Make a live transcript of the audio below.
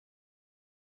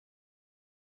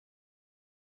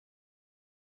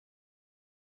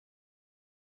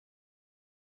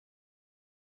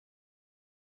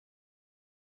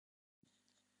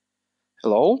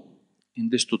Hello, in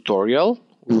this tutorial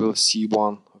we will see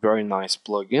one very nice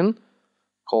plugin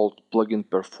called Plugin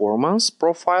Performance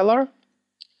Profiler,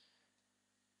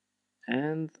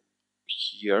 and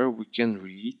here we can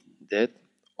read that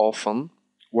often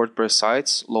WordPress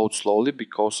sites load slowly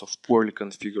because of poorly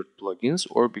configured plugins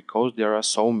or because there are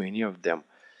so many of them.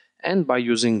 And by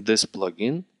using this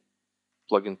plugin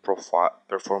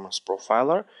Performance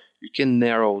Profiler, you can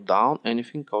narrow down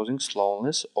anything causing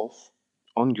slowness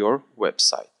on your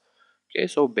website. Okay,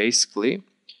 so basically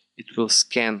it will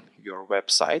scan your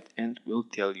website and will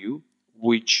tell you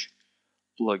which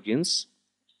plugins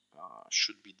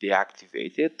should be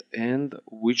deactivated and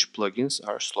which plugins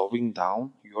are slowing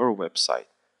down your website.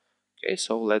 Okay,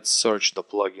 so let's search the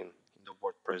plugin in the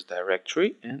WordPress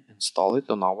directory and install it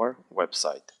on our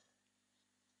website.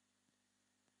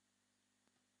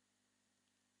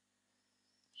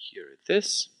 Here it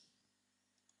is.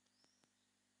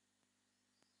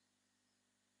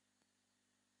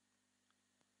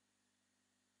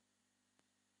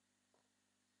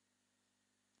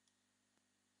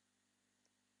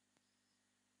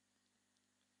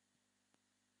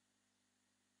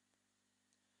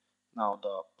 Now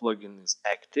the plugin is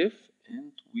active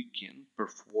and we can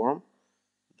perform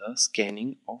the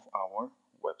scanning of our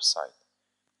website.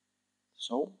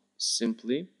 So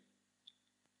simply,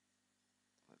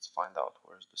 let's find out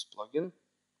where's this plugin.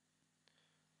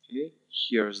 Okay,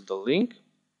 here's the link.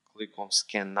 Click on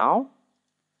Scan Now.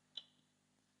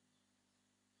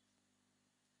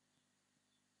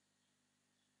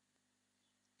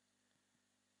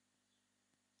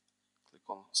 Click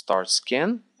on Start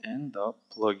Scan and the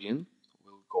plugin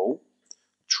will go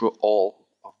through all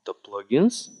of the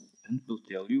plugins and will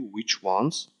tell you which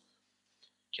ones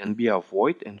can be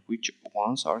avoided and which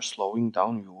ones are slowing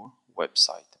down your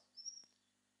website.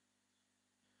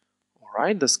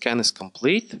 Alright, the scan is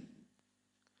complete,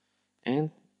 and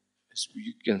as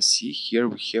you can see here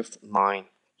we have 9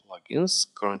 plugins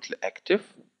currently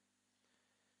active,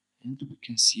 and we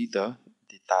can see the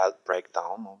detailed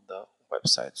breakdown of the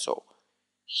website. So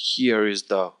here is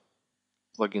the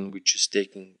plugin which is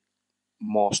taking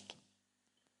most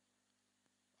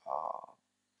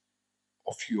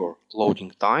of your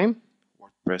loading time.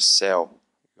 WordPress SEO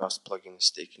US plugin is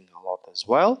taking a lot as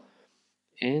well,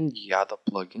 and the other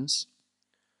plugins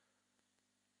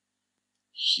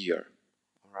here.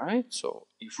 Alright, so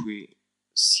if we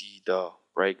see the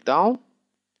breakdown,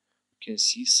 we can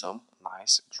see some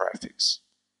nice graphics.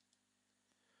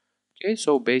 Okay,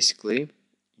 so basically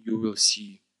you will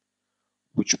see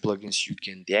which plugins you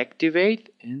can deactivate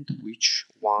and which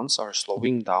ones are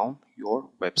slowing down your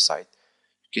website.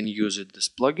 You can use this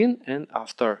plugin, and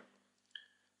after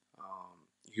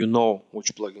you know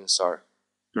which plugins are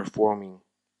performing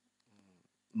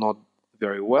not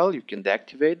very well, you can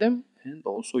deactivate them, and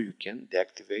also you can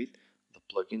deactivate the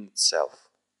plugin itself.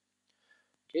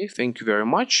 Okay, thank you very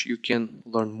much. You can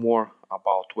learn more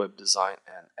about web design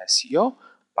and SEO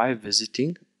by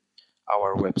visiting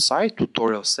our website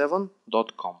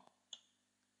tutorial7.com.